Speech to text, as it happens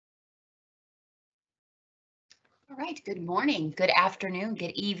All right, good morning, good afternoon,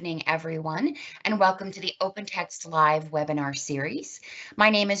 good evening, everyone, and welcome to the OpenText Live webinar series. My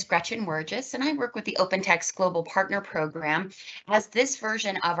name is Gretchen Wurgis, and I work with the OpenText Global Partner Program as this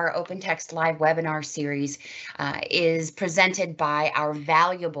version of our OpenText Live webinar series is presented by our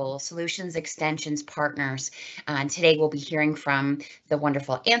valuable Solutions Extensions partners. And today we'll be hearing from the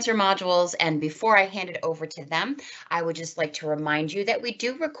wonderful answer modules, and before I hand it over to them, I would just like to remind you that we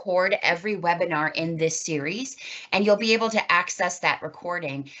do record every webinar in this series, and you'll be able to access that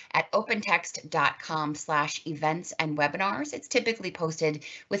recording at opentext.com/events and webinars. It's typically posted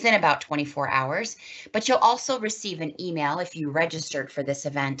within about 24 hours, but you'll also receive an email if you registered for this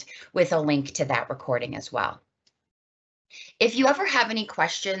event with a link to that recording as well. If you ever have any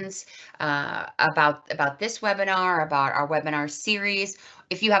questions about this webinar, about our webinar series,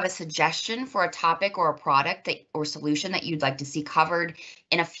 if you have a suggestion for a topic or a product or solution that you'd like to see covered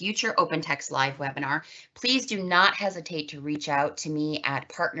in a future OpenText Live webinar, please do not hesitate to reach out to me at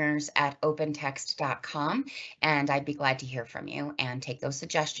partners@opentext.com, and I'd be glad to hear from you and take those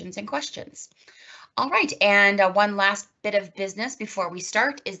suggestions and questions. All right, and one last bit of business before we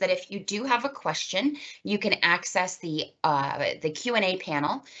start is that if you do have a question, you can access the Q&A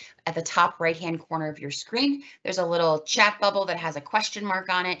panel at the top right-hand corner of your screen. There's a little chat bubble that has a question mark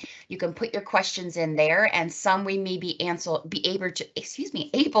on it. You can put your questions in there, and some we may be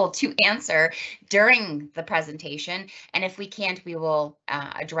able to answer during the presentation. And if we can't, we will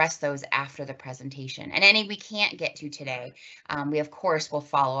address those after the presentation. And any we can't get to today, we of course will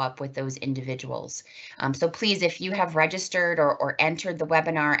follow up with those individuals. So please, if you have registered or entered the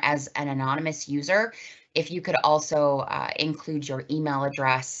webinar as an anonymous user, if you could also include your email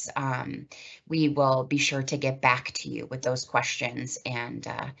address, we will be sure to get back to you with those questions. And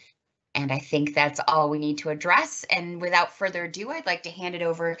I think that's all we need to address. And without further ado, I'd like to hand it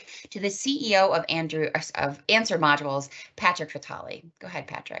over to the CEO of Answer Modules, Patrick Vitale. Go ahead,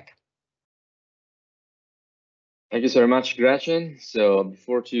 Patrick. Thank you so much, Gretchen. So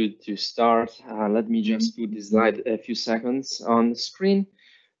before to start, let me just put this slide a few seconds on the screen.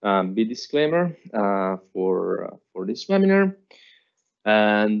 Big disclaimer for this webinar.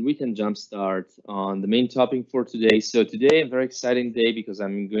 And we can jump start on the main topic for today. So today, a very exciting day because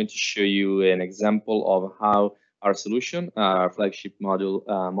I'm going to show you an example of how our solution, our flagship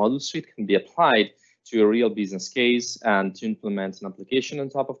module suite, can be applied to a real business case and to implement an application on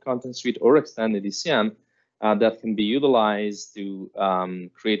top of Content Suite or extended ECM that can be utilized to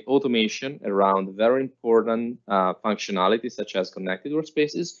create automation around very important functionalities such as connected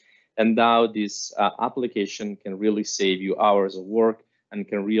workspaces. And now this application can really save you hours of work and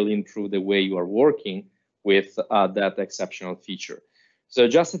can really improve the way you are working with that exceptional feature. So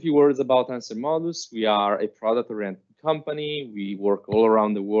just a few words about Answer Modules. We are a product-oriented company. We work all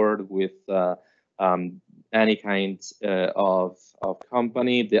around the world with any kind of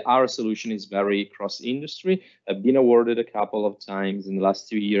company. Our solution is very cross-industry. I've been awarded a couple of times in the last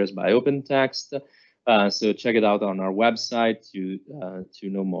 2 years by OpenText. So check it out on our website to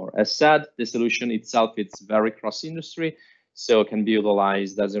know more. As said, the solution itself, it's very cross-industry, so it can be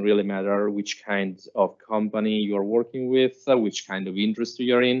utilized. Doesn't really matter which kind of company you're working with, which kind of industry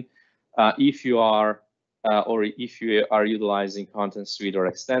you're in. If you are utilizing Content Suite or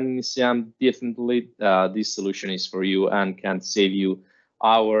extended ECM, definitely this solution is for you and can save you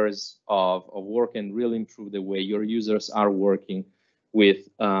hours of work and really improve the way your users are working with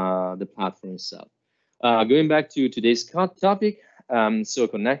the platform itself. Going back to today's topic, so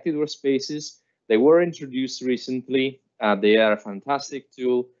Connected Workspaces, they were introduced recently. They are a fantastic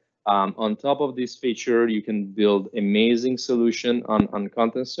tool. On top of this feature, you can build amazing solution on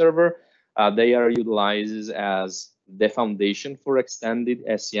Content Server. They are utilized as the foundation for extended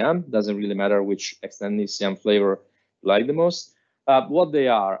SEM. Doesn't really matter which extended SEM flavor you like the most. What they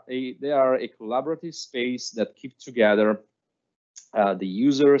are a collaborative space that keep together the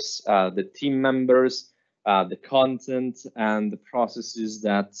users, the team members, the content, and the processes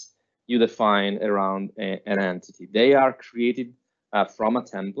that you define around an entity. They are created from a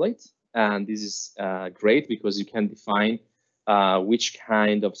template, and this is great because you can define which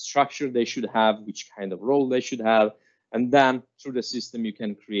kind of structure they should have, which kind of role they should have, and then through the system you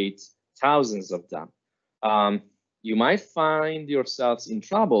can create thousands of them. You might find yourselves in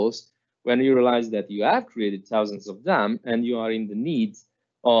troubles when you realize that you have created thousands of them and you are in the need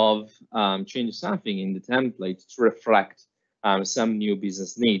of changing something in the template to reflect some new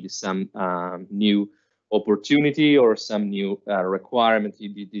business need, some new opportunity, or some new requirement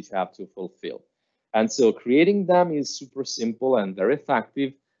you have to fulfill. And so creating them is super simple and very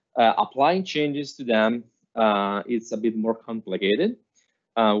effective. Applying changes to them, it's a bit more complicated.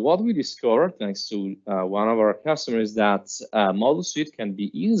 What we discovered, thanks to one of our customers, that Model Suite can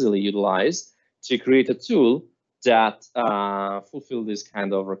be easily utilized to create a tool that fulfill this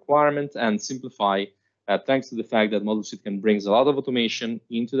kind of requirement and simplify, thanks to the fact that Model Suite can bring a lot of automation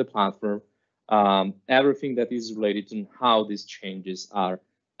into the platform, everything that is related to how these changes are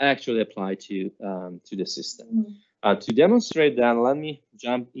actually applied to the system. To demonstrate that, let me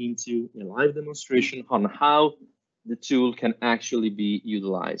jump into a live demonstration on how the tool can actually be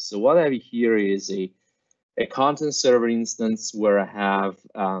utilized. So what I have here is a content server instance where I have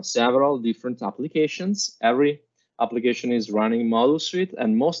several different applications. Every application is running Model Suite,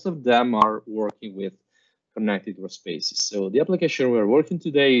 and most of them are working with Connected Workspaces. So the application we're working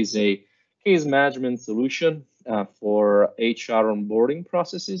today is a case management solution for HR onboarding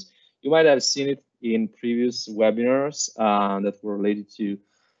processes. You might have seen it in previous webinars that were related to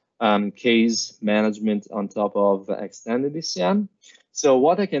case management on top of extended ECM. So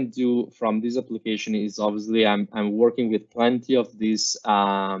what I can do from this application is obviously I'm working with plenty of these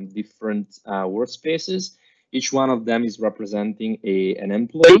different workspaces. Each one of them is representing an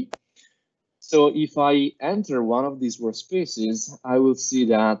employee. So if I enter one of these workspaces, I will see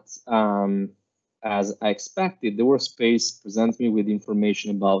that as I expected, the workspace presents me with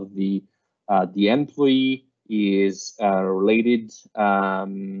information about the employee, is related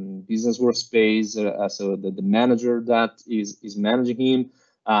business workspace, so the manager that is managing him,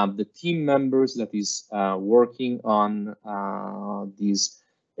 the team members that is working on this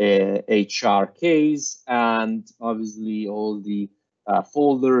HR case, and obviously all the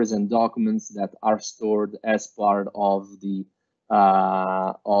folders and documents that are stored as part of the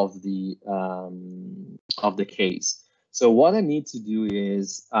case. So what I need to do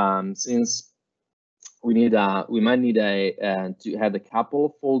is, since we might need to add a couple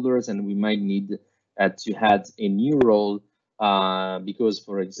of folders, and we might need to add a new role because,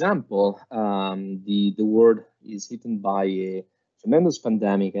 for example, the world is hit by a tremendous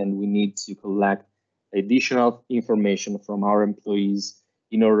pandemic, and we need to collect additional information from our employees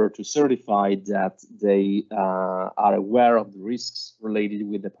in order to certify that they are aware of the risks related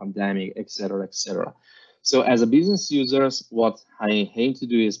with the pandemic, et cetera, et cetera. So as a business user, what I aim to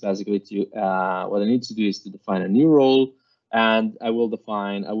do is basically what I need to do is to define a new role, and I will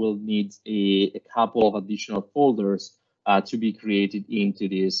need a couple of additional folders to be created into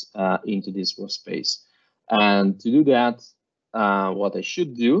this workspace. And to do that, what I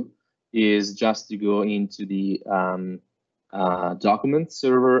should do is just to go into the document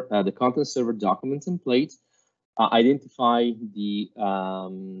server, the content server document template, identify the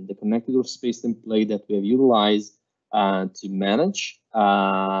connected workspace template that we have utilized to manage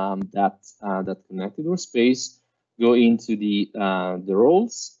that connected workspace. Go into the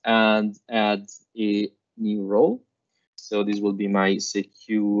roles and add a new role. So this will be my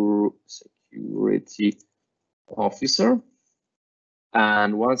security officer.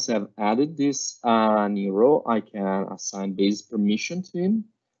 And once I've added this new role, I can assign basic permission to him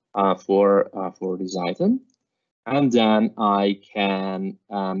for this item. And then I can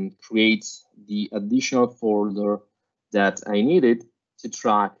create the additional folder that I needed to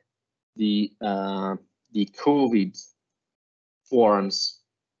track the COVID forms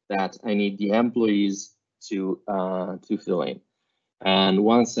that I need the employees to fill in. And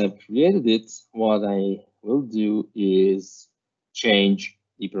once I've created it, what I will do is change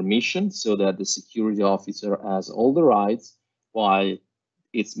the permission so that the security officer has all the rights, while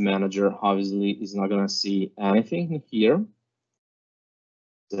its manager obviously is not going to see anything here.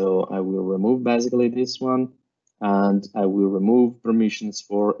 So I will remove basically this one, and I will remove permissions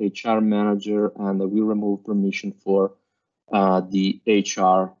for HR manager, and I will remove permission for the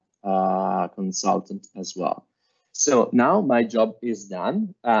HR consultant as well. So now my job is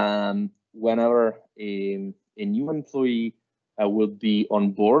done. Whenever a new employee will be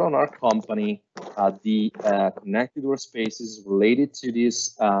on board on our company, the connected workspaces related to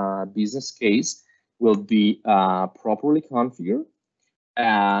this business case will be properly configured,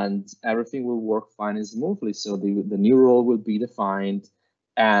 and everything will work fine and smoothly. So the new role will be defined,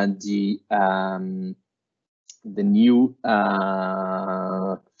 and the new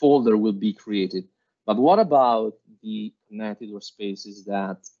folder will be created. But what about the connected workspaces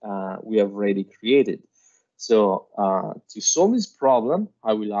that we have already created? So to solve this problem,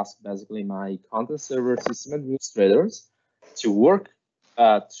 I will ask basically my content server system administrators to work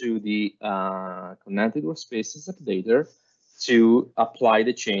to the Connected Workspaces Updater to apply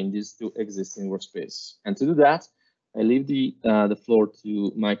the changes to existing workspace. And to do that, I leave the floor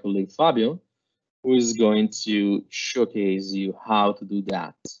to my colleague Fabio, who is going to showcase you how to do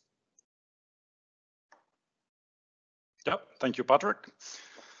that. Yep, Thank you, Patrick.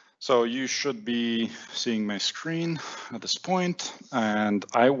 So you should be seeing my screen at this point, and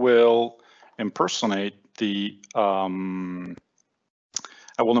I will impersonate the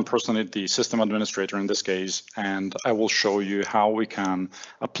system administrator in this case, and I will show you how we can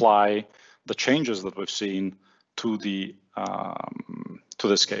apply the changes that we've seen to the to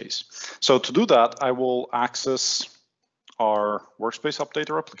this case. So to do that, I will access our Workspace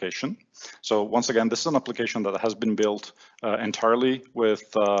Updater application. So once again, this is an application that has been built entirely with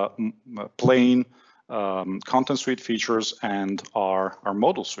plain content suite features and our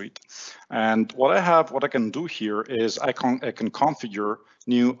modal suite. And what I can do here is I can configure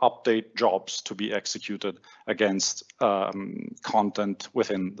new update jobs to be executed against content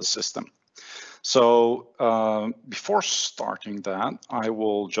within the system. So before starting that, I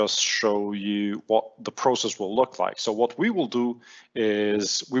will just show you what the process will look like. So what we will do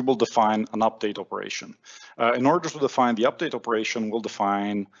is we will define an update operation. In order to define the update operation, we'll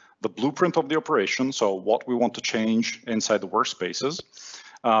define the blueprint of the operation, so what we want to change inside the workspaces.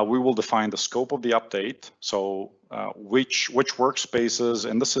 We will define the scope of the update, so which workspaces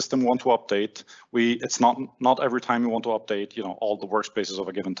in the system we want to update. It's not every time you want to update, all the workspaces of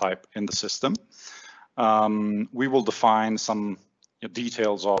a given type in the system. We will define some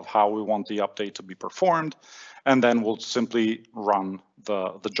details of how we want the update to be performed, and then we'll simply run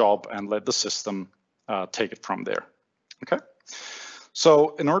the job and let the system take it from there. Okay.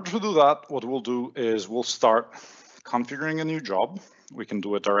 So in order to do that, what we'll do is we'll start configuring a new job. We can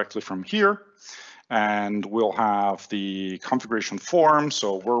do it directly from here, and we'll have the configuration form.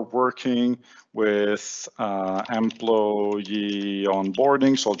 So we're working with employee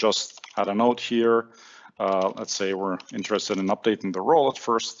onboarding. So I'll just add a note here. Let's say we're interested in updating the role at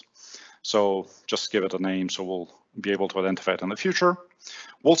first. So just give it a name so we'll be able to identify it in the future.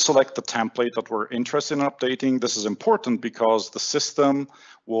 We'll select the template that we're interested in updating. This is important because the system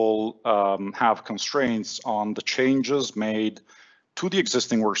will have constraints on the changes made to the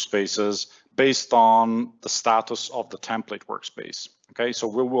existing workspaces based on the status of the template workspace. Okay, so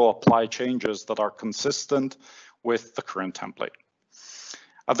we will apply changes that are consistent with the current template.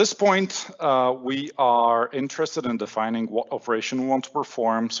 At this point, we are interested in defining what operation we want to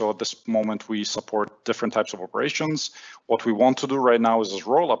perform. So at this moment, we support different types of operations. What we want to do right now is this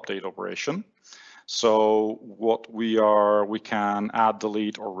role update operation. So what we can add,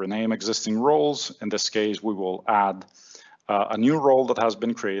 delete, or rename existing roles. In this case, we will add a new role that has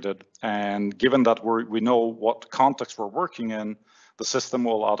been created. And given that we know what context we're working in, the system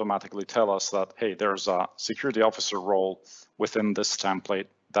will automatically tell us that, hey, there's a security officer role within this template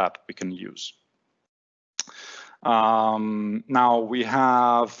that we can use. Now we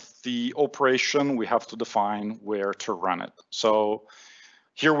have the operation, we have to define where to run it. So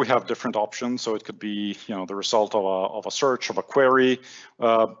here we have different options. So it could be, the result of a search, of a query.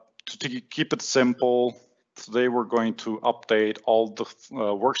 To keep it simple, today we're going to update all the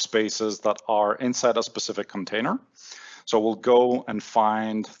workspaces that are inside a specific container. So we'll go and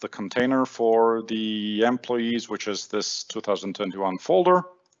find the container for the employees, which is this 2021 folder.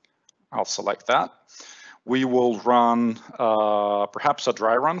 I'll select that. We will run perhaps a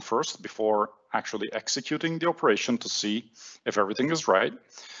dry run first before actually executing the operation to see if everything is right.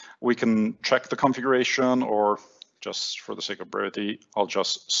 We can check the configuration, or just for the sake of brevity, I'll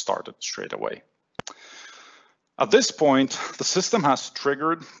just start it straight away. At this point, the system has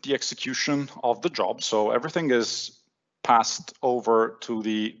triggered the execution of the job. So everything is passed over to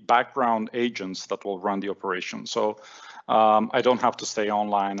the background agents that will run the operation. So I don't have to stay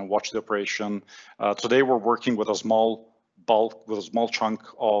online and watch the operation. Today we're working with a small chunk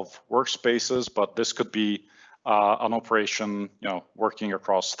of workspaces, but this could be an operation, working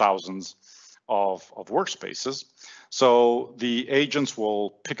across thousands of workspaces. So the agents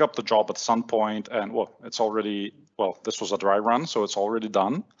will pick up the job at some point, and this was a dry run, so it's already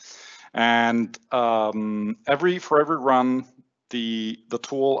done. And for every run, the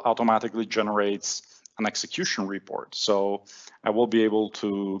tool automatically generates an execution report. So I will be able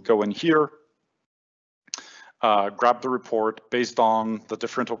to go in here, grab the report. Based on the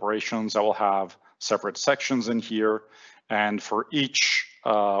different operations, I will have separate sections in here. And for each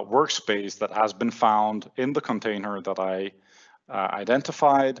workspace that has been found in the container that I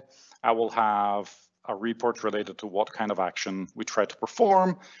identified, I will have a report related to what kind of action we try to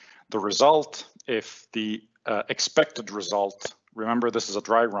perform, the result, if the expected result, remember this is a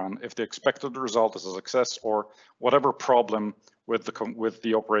dry run, if the expected result is a success, or whatever problem with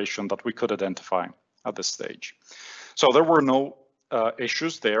the operation that we could identify at this stage. So there were no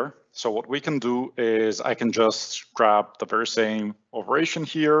issues there. So what we can do is I can just grab the very same operation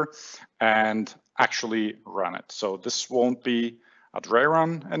here and actually run it. So this won't be a dry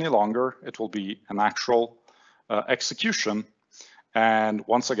run any longer. It will be an actual execution. And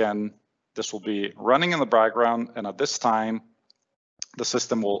once again, this will be running in the background. And at this time, the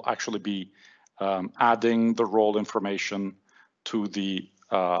system will actually be adding the role information to the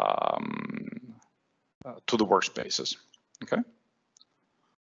workspaces. Okay.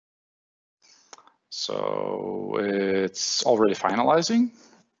 So it's already finalizing.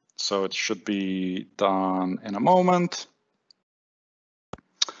 So it should be done in a moment.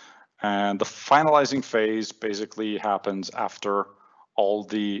 And the finalizing phase basically happens after all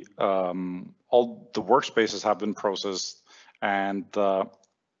the workspaces have been processed and the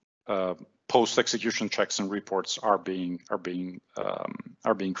post-execution checks and reports are being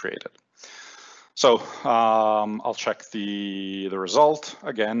created. So I'll check the result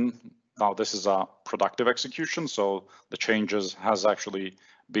again. Now this is a productive execution, so the changes has actually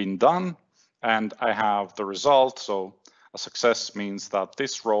been done, and I have the result. So a success means that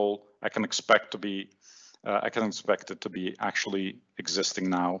this role I can expect it to be actually existing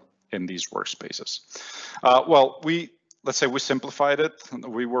now in these workspaces. Well, let's say we simplified it.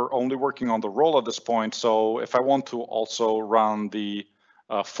 We were only working on the role at this point. So if I want to also run the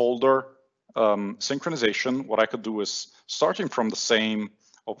folder synchronization, what I could do is starting from the same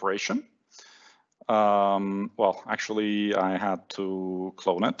operation. Well, actually, I had to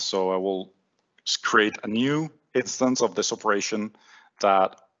clone it. So I will create a new instance of this operation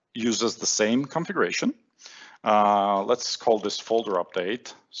that uses the same configuration. Let's call this folder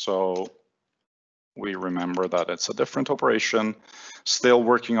update. So we remember that it's a different operation, still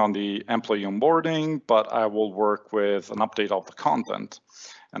working on the employee onboarding, but I will work with an update of the content.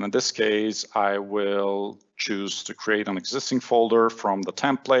 And in this case, I will choose to create an existing folder from the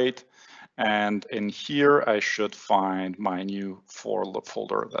template. And in here, I should find my new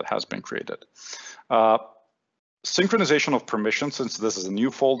folder that has been created. Synchronization of permissions, since this is a new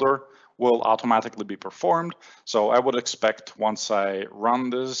folder, will automatically be performed. So I would expect once I run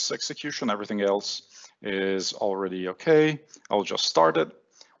this execution, everything else is already okay. I'll just start it.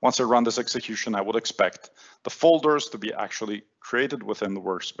 Once I run this execution, I would expect the folders to be actually created within the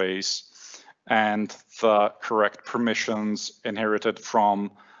workspace and the correct permissions inherited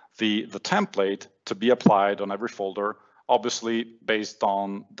from the template to be applied on every folder, obviously based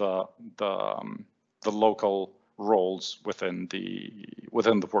on the local roles within the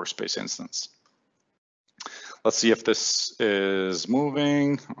workspace instance. Let's see if this is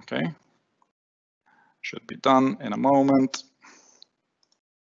moving. Okay, should be done in a moment.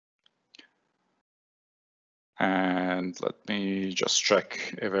 And let me just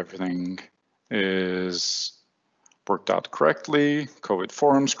check if everything is worked out correctly. COVID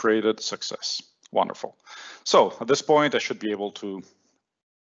forms created, success. Wonderful. So at this point, I should be able to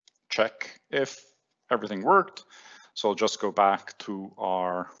check if everything worked. So I'll just go back to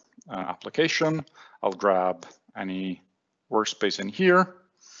our application. I'll grab any workspace in here.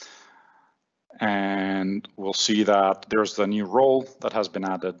 And we'll see that there's the new role that has been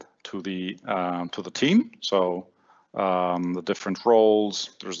added to the team. So the different roles,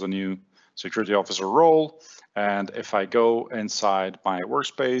 there's the new security officer role. And if I go inside my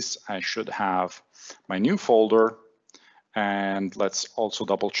workspace, I should have my new folder. And let's also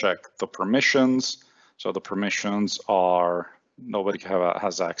double check the permissions. So the permissions are nobody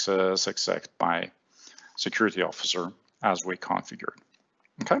has access except my security officer as we configured.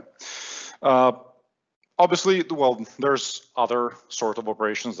 Okay. Obviously, well, there's other sort of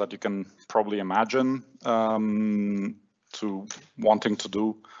operations that you can probably imagine to wanting to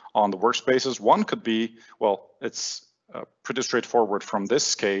do on the workspaces. One could be, well, it's pretty straightforward from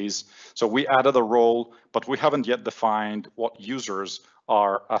this case. So we added a role, but we haven't yet defined what users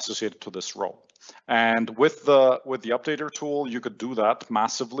are associated to this role. And with the updater tool, you could do that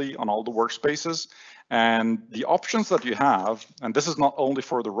massively on all the workspaces. And the options that you have, and this is not only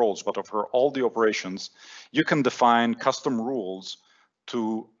for the roles, but for all the operations, you can define custom rules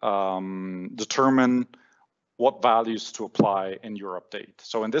to determine what values to apply in your update.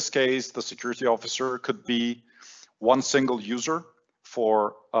 So in this case, the security officer could be one single user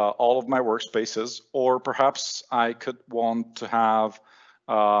for all of my workspaces, or perhaps I could want to have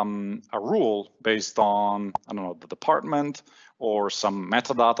a rule based on, I don't know, the department or some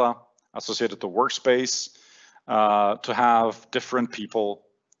metadata associated to workspace to have different people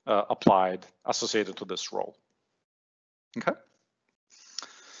applied associated to this role. Okay.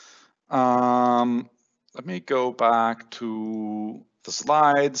 Let me go back to the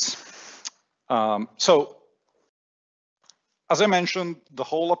slides. So as I mentioned, the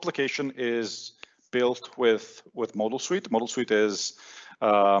whole application is built with Model Suite. Model Suite is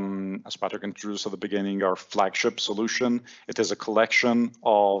as Patrick introduced at the beginning, our flagship solution. It is a collection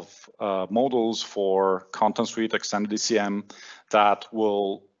of modules for Content Suite Extended ECM that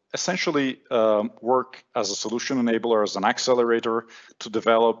will essentially work as a solution enabler, as an accelerator to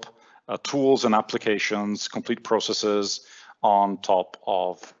develop tools and applications, complete processes on top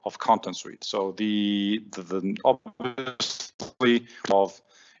of Content Suite. So the obviously of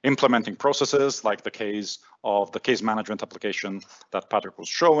implementing processes like the case of the case management application that Patrick was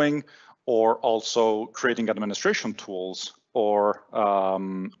showing, or also creating administration tools, or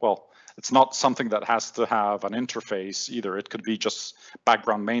well, it's not something that has to have an interface either. It could be just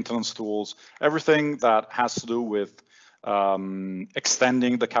background maintenance tools, everything that has to do with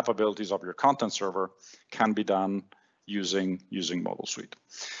extending the capabilities of your content server can be done using Model Suite.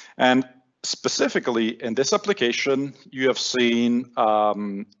 And specifically in this application, you have seen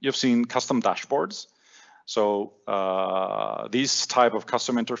custom dashboards. So these type of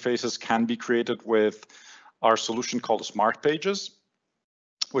custom interfaces can be created with our solution called Smart Pages,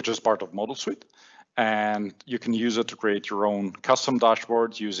 which is part of Model Suite. And you can use it to create your own custom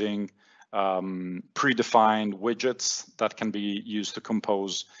dashboards using predefined widgets that can be used to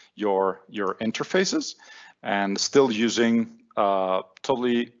compose your interfaces, and still using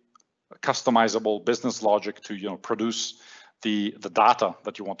totally customizable business logic to produce the data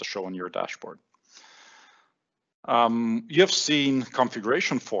that you want to show in your dashboard. You have seen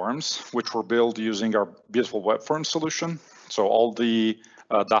configuration forms, which were built using our beautiful web form solution. So all the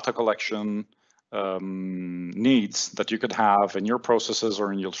data collection needs that you could have in your processes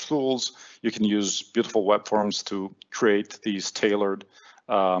or in your tools, you can use beautiful web forms to create these tailored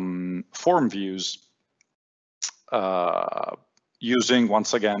form views using,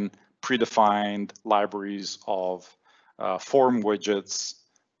 once again, predefined libraries of form widgets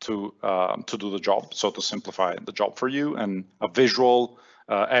to do the job, so to simplify the job for you, and a visual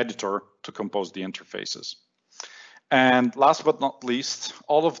editor to compose the interfaces. And last but not least,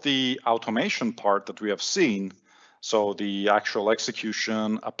 all of the automation part that we have seen, so the actual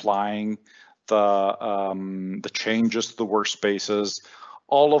execution, applying the changes to the workspaces,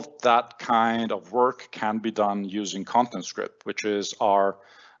 all of that kind of work can be done using Content Script, which is our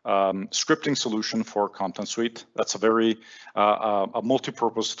scripting solution for Content Suite. That's a very a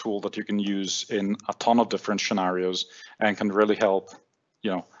multi-purpose tool that you can use in a ton of different scenarios and can really help,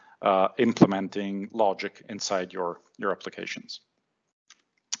 implementing logic inside your applications.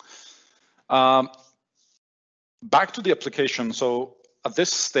 Back to the application. So at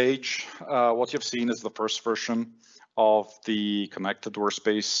this stage, what you've seen is the first version of the Connected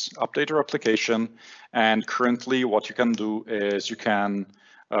Workspace Updater application. And currently what you can do is you can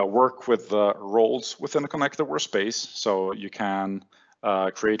work with the roles within a Connected Workspace. So you can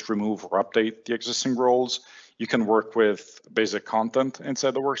create, remove, or update the existing roles. You can work with basic content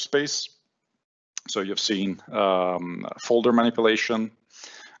inside the workspace. So you've seen folder manipulation.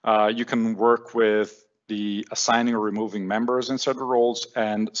 You can work with the assigning or removing members inside the roles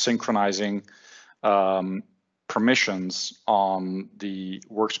and synchronizing permissions on the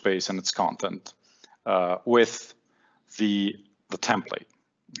workspace and its content with the template.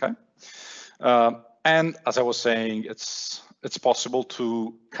 Okay. And as I was saying, it's possible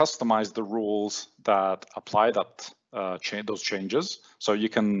to customize the rules that apply that those changes. So you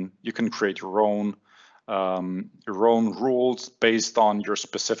can create your own rules based on your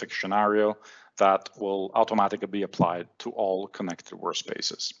specific scenario that will automatically be applied to all Connected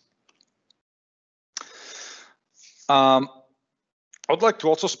Workspaces. I would like to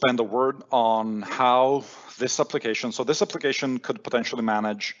also spend a word on how this application, so this application could potentially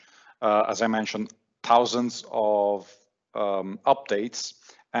manage, as I mentioned, thousands of updates.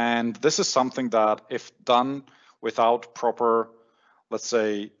 And this is something that, if done without proper, let's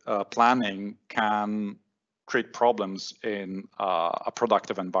say, planning, can create problems in a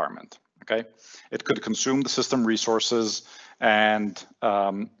productive environment. Okay, it could consume the system resources and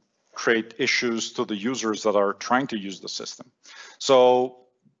create issues to the users that are trying to use the system. So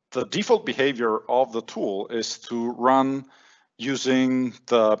the default behavior of the tool is to run using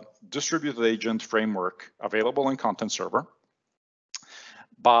the distributed agent framework available in Content Server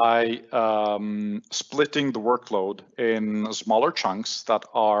by splitting the workload in smaller chunks that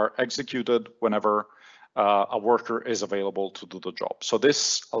are executed whenever a worker is available to do the job. So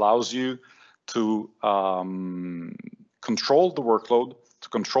this allows you to control the workload, to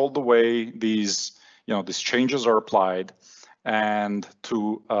control the way these changes are applied, and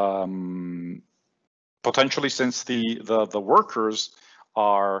to potentially, since the workers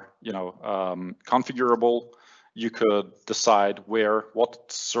are configurable you could decide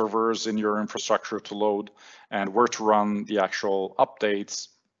what servers in your infrastructure to load and where to run the actual updates,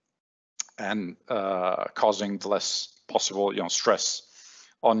 and causing the less possible stress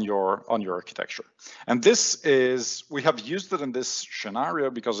on your architecture. And we have used it in this scenario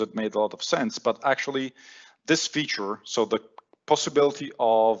because it made a lot of sense, but actually this feature, so the possibility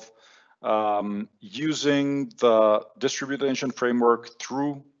of using the distributed engine framework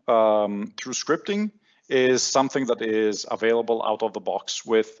through scripting, is something that is available out of the box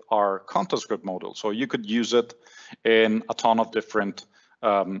with our ContentScript module. So you could use it in a ton of different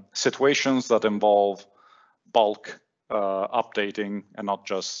situations that involve bulk updating, and not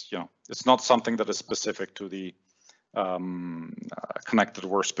just, it's not something that is specific to the Connected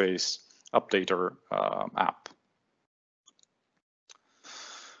Workspace Updater app.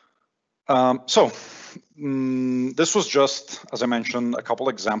 This was just, as I mentioned, a couple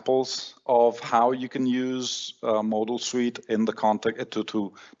examples of how you can use Modal Suite in the context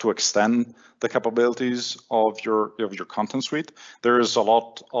to extend the capabilities of your content suite. There is a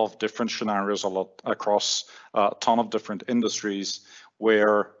lot of different scenarios, across a ton of different industries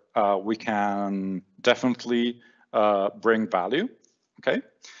where we can definitely bring value. Okay,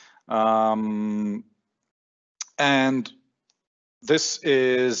 and this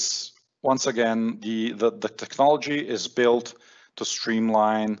is, once again, the technology is built to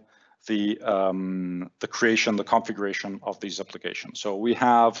streamline the creation, the configuration of these applications. So we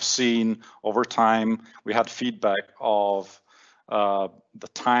have seen over time, we had feedback of the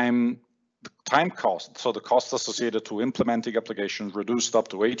time cost. So the cost associated to implementing applications reduced up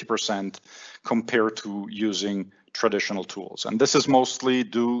to 80% compared to using traditional tools. And this is mostly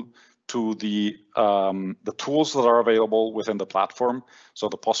due to the tools that are available within the platform. So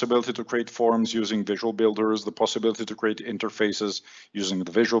the possibility to create forms using visual builders, the possibility to create interfaces using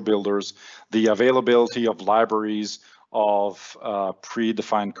the visual builders, the availability of libraries of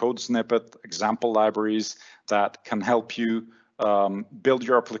predefined code snippet, example libraries that can help you build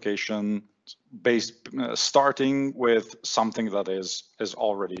your application starting with something that is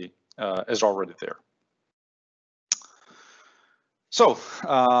already there. So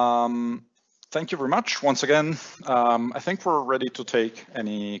thank you very much. Once again, I think we're ready to take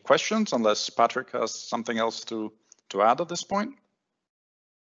any questions, unless Patrick has something else to add at this point.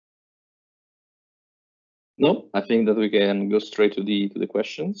 No, I think that we can go straight to the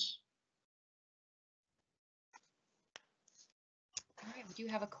questions. All right, we do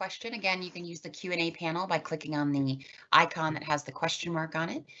have a question. Again, you can use the Q&A panel by clicking on the icon that has the question mark on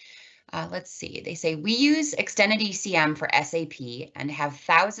it. Let's see, they say, we use Extended ECM for SAP and have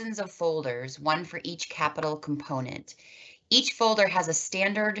thousands of folders, one for each capital component. Each folder has a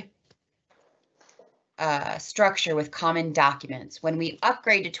standard structure with common documents. When we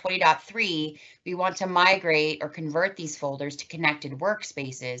upgrade to 20.3, we want to migrate or convert these folders to Connected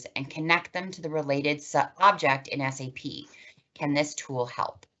Workspaces and connect them to the related object in SAP. Can this tool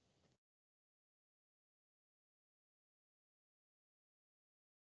help?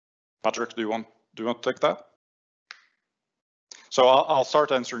 Patrick, do you want to take that? So I'll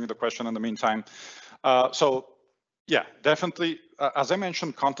start answering the question in the meantime. So yeah, definitely, as I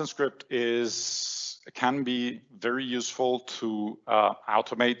mentioned, ContentScript can be very useful to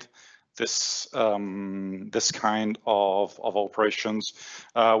automate this kind of operations.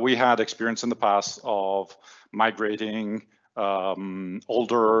 We had experience in the past of migrating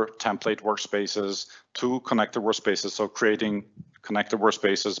older template workspaces to Connected Workspaces, so creating Connected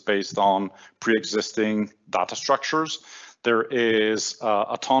Workspaces based on pre-existing data structures. There is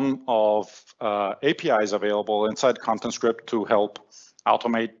a ton of APIs available inside ContentScript to help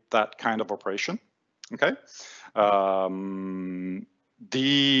automate that kind of operation. Okay.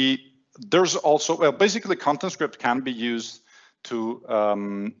 There's also, well, basically ContentScript can be used to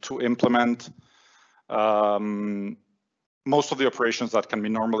implement most of the operations that can be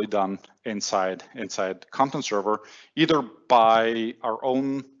normally done inside Content Server, either by our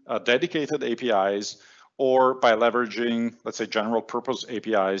own dedicated APIs or by leveraging, let's say, general purpose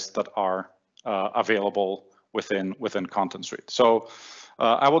APIs that are available within Content Suite. So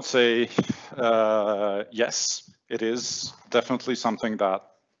I would say yes, it is definitely something that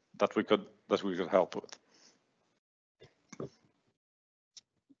we could help with.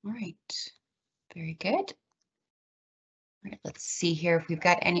 All right, very good. All right, let's see here if we've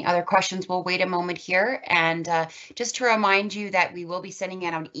got any other questions. We'll wait a moment here. And just to remind you that we will be sending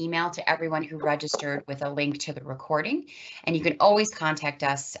out an email to everyone who registered with a link to the recording. And you can always contact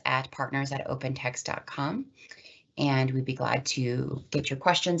us at partners@opentext.com. And we'd be glad to get your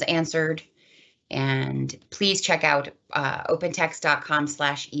questions answered And please check out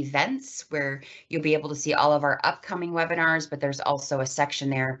opentext.com/events, where you'll be able to see all of our upcoming webinars, but there's also a section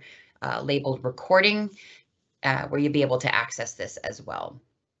there labeled recording where you'll be able to access this as well.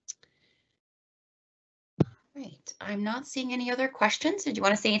 Right, I'm not seeing any other questions. Did you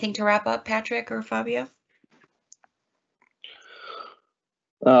want to say anything to wrap up, Patrick or Fabio?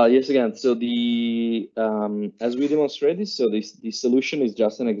 Yes, again, so as we demonstrated, so the solution is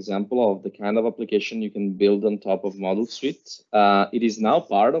just an example of the kind of application you can build on top of Model Suite. It is now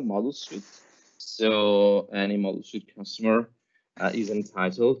part of Model Suite, so any Model Suite customer is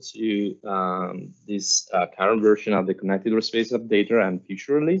entitled to this current version of the Connected Workspaces Updater and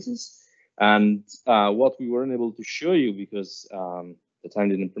future releases. And what we weren't able to show you because the time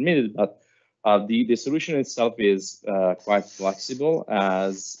didn't permit it, but the solution itself is quite flexible,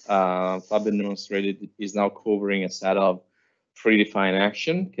 as Fabio demonstrated. It is now covering a set of predefined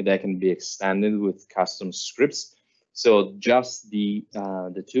action that can be extended with custom scripts. So just the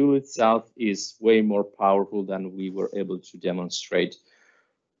tool itself is way more powerful than we were able to demonstrate.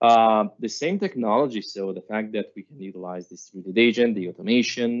 The same technology, so the fact that we can utilize distributed agent, the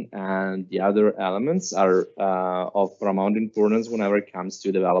automation, and the other elements are of paramount importance whenever it comes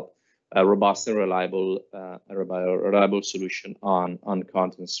to develop a robust and reliable solution on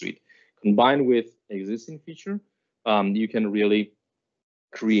Content Suite. Combined with existing feature, you can really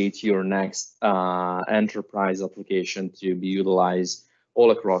create your next enterprise application to be utilized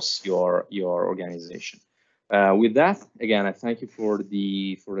all across your organization. With that, again, I thank you for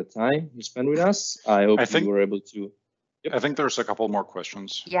the time you spent with us. I hope you were able to. Yep. I think there's a couple more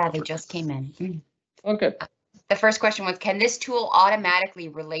questions. Yeah, they just came in. Okay. The first question was, can this tool automatically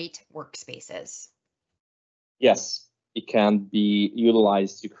relate workspaces? Yes, it can be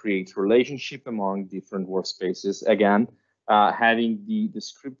utilized to create relationship among different workspaces. Again, having the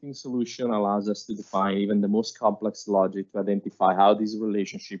scripting solution allows us to define even the most complex logic to identify how this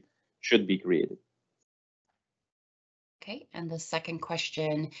relationship should be created. Okay, and the second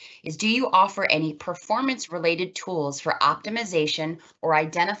question is, do you offer any performance-related tools for optimization or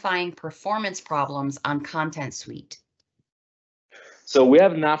identifying performance problems on Content Suite? So we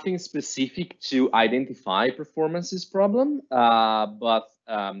have nothing specific to identify performances problem, but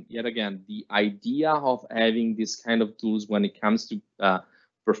yet again, the idea of having this kind of tools when it comes to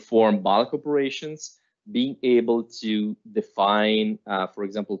perform bulk operations, being able to define, for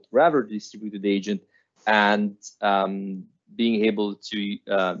example, forever distributed agent, and being able to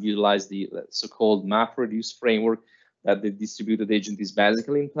utilize the so-called MapReduce framework that the distributed agent is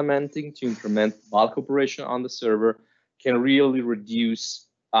basically implementing to implement bulk operation on the server can really reduce,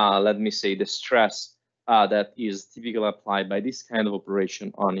 let me say, the stress that is typically applied by this kind of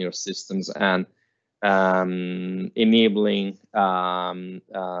operation on your systems, and enabling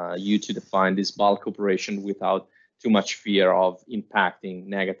you to define this bulk operation without too much fear of impacting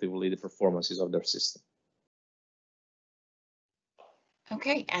negatively the performances of their system.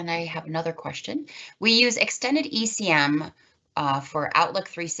 Okay, and I have another question. We use extended ECM for Outlook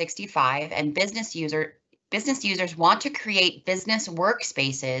 365, and business users want to create business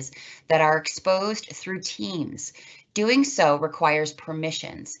workspaces that are exposed through Teams. Doing so requires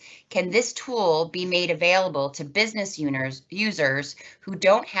permissions. Can this tool be made available to business users who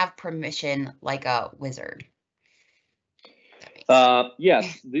don't have permission, like a wizard?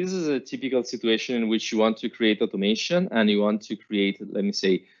 Yes, this is a typical situation in which you want to create automation and you want to create, let me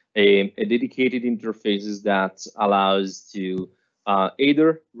say, a dedicated interfaces that allows to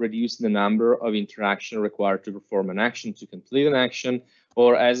either reduce the number of interaction required to perform an action, to complete an action,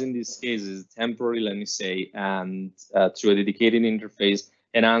 or as in this case is temporary, let me say, and through a dedicated interface,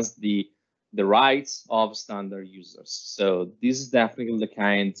 enhance the rights of standard users. So this is definitely the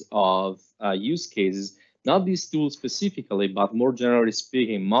kind of use cases. Not these tools specifically, but more generally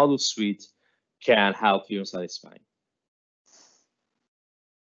speaking, Model Suite can help you satisfy.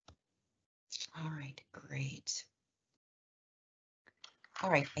 All right, great.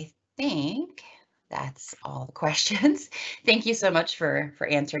 All right, I think that's all the questions. Thank you so much for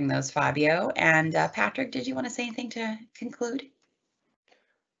answering those, Fabio. And Patrick, did you want to say anything to conclude?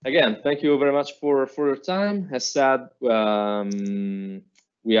 Again, thank you very much for your time. As said,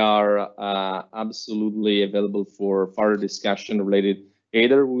 we are absolutely available for further discussion related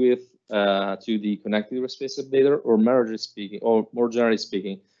either with to the Connected Workspaces Updater, or more generally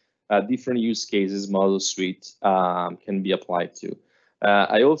speaking, different use cases Model Suite can be applied to.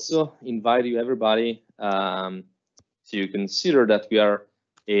 I also invite you, everybody, to consider that we are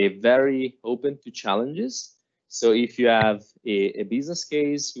very open to challenges. So if you have a business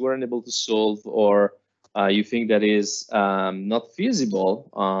case you weren't able to solve, or you think that is not feasible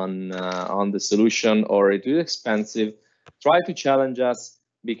on the solution, or it is expensive, try to challenge us,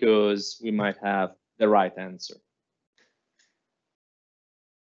 because we might have the right answer.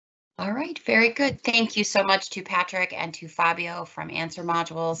 All right, very good. Thank you so much to Patrick and to Fabio from Answer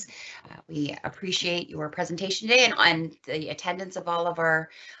Modules. We appreciate your presentation today and the attendance of all of our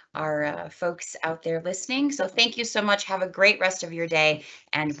folks out there listening. So thank you so much. Have a great rest of your day,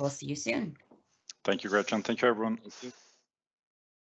 and we'll see you soon. Thank you, Gretchen. Thank you, everyone. Thank you.